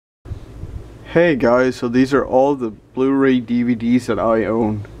Hey guys, so these are all the Blu Ray DVDs that I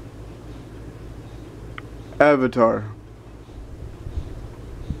own. Avatar,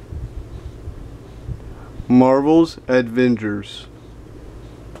 Marvel's Avengers,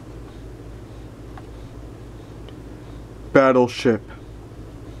 Battleship,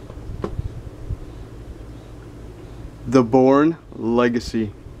 The Bourne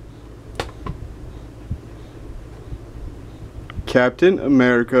Legacy, Captain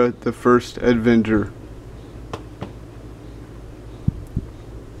America: The First Avenger,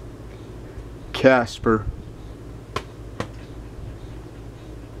 Casper,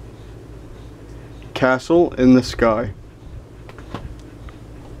 Castle in the Sky,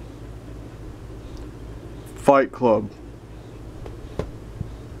 Fight Club,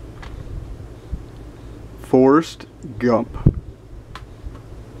 Forrest Gump,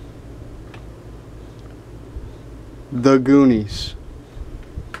 The Goonies,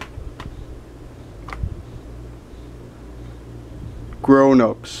 Grown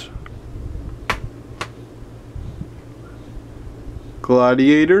Ups,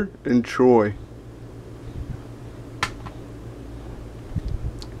 Gladiator and Troy,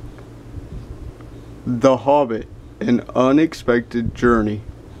 The Hobbit: An Unexpected Journey,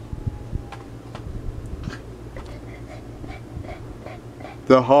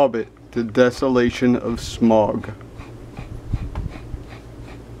 The Hobbit: The Desolation of Smaug,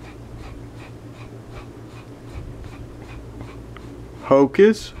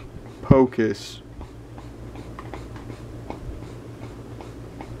 Hocus Pocus,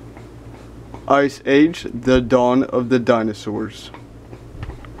 Ice Age: The Dawn of the Dinosaurs,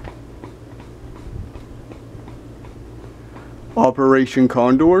 Operation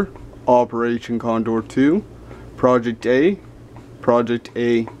Condor, Operation Condor 2, Project A, Project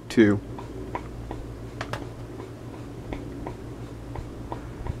A 2,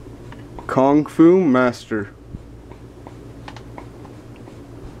 Kung Fu Master,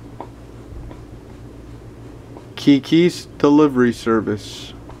 Kiki's Delivery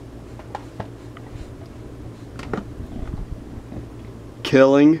Service,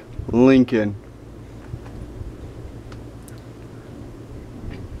 Killing Lincoln,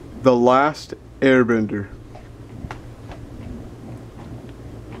 The Last Airbender,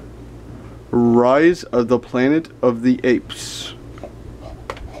 Rise of the Planet of the Apes,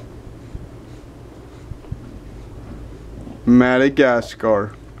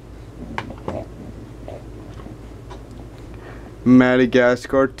 Madagascar,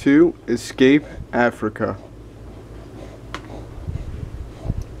 Madagascar 2: Escape Africa,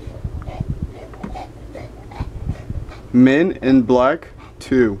 Men in Black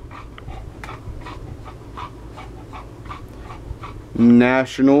 2,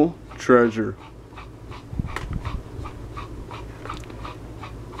 National Treasure,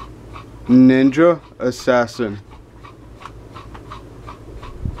 Ninja Assassin,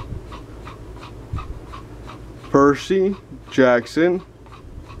 Percy Jackson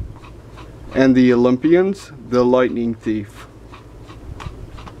and the Olympians: The Lightning Thief,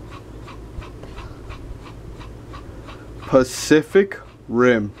 Pacific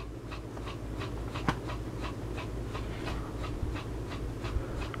Rim,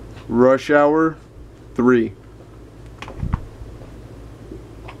 Rush Hour 3,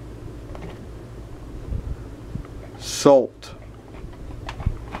 Salt,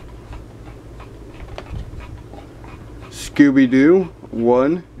 Scooby-Doo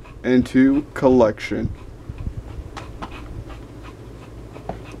 1 and 2 Collection,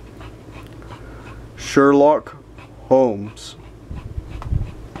 Sherlock Holmes,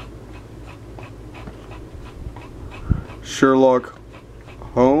 Sherlock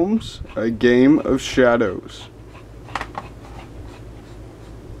Holmes: A Game of Shadows,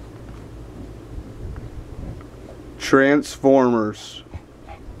 Transformers,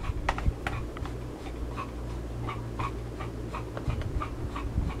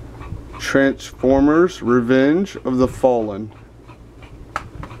 Transformers: Revenge of the Fallen,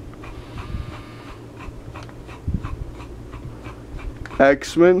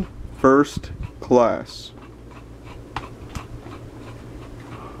 X-Men: First Class,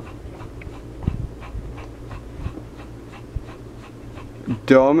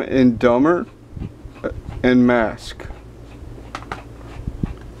 Dumb and Dumber and Mask,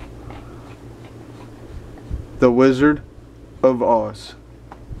 The Wizard of Oz.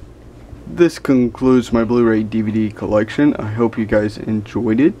 This concludes my Blu Ray DVD collection. I hope you guys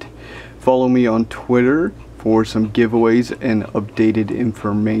enjoyed it. Follow me on Twitter for some giveaways and updated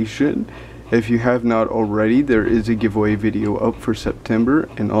information. If you have not already, there is a giveaway video up for September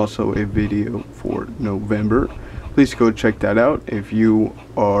and also a video for November. Please go check that out if you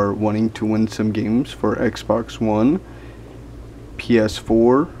are wanting to win some games for Xbox One,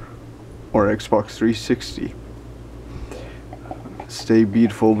 PS4, or Xbox 360. Stay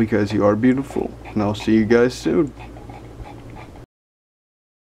beautiful because you are beautiful, and I'll see you guys soon.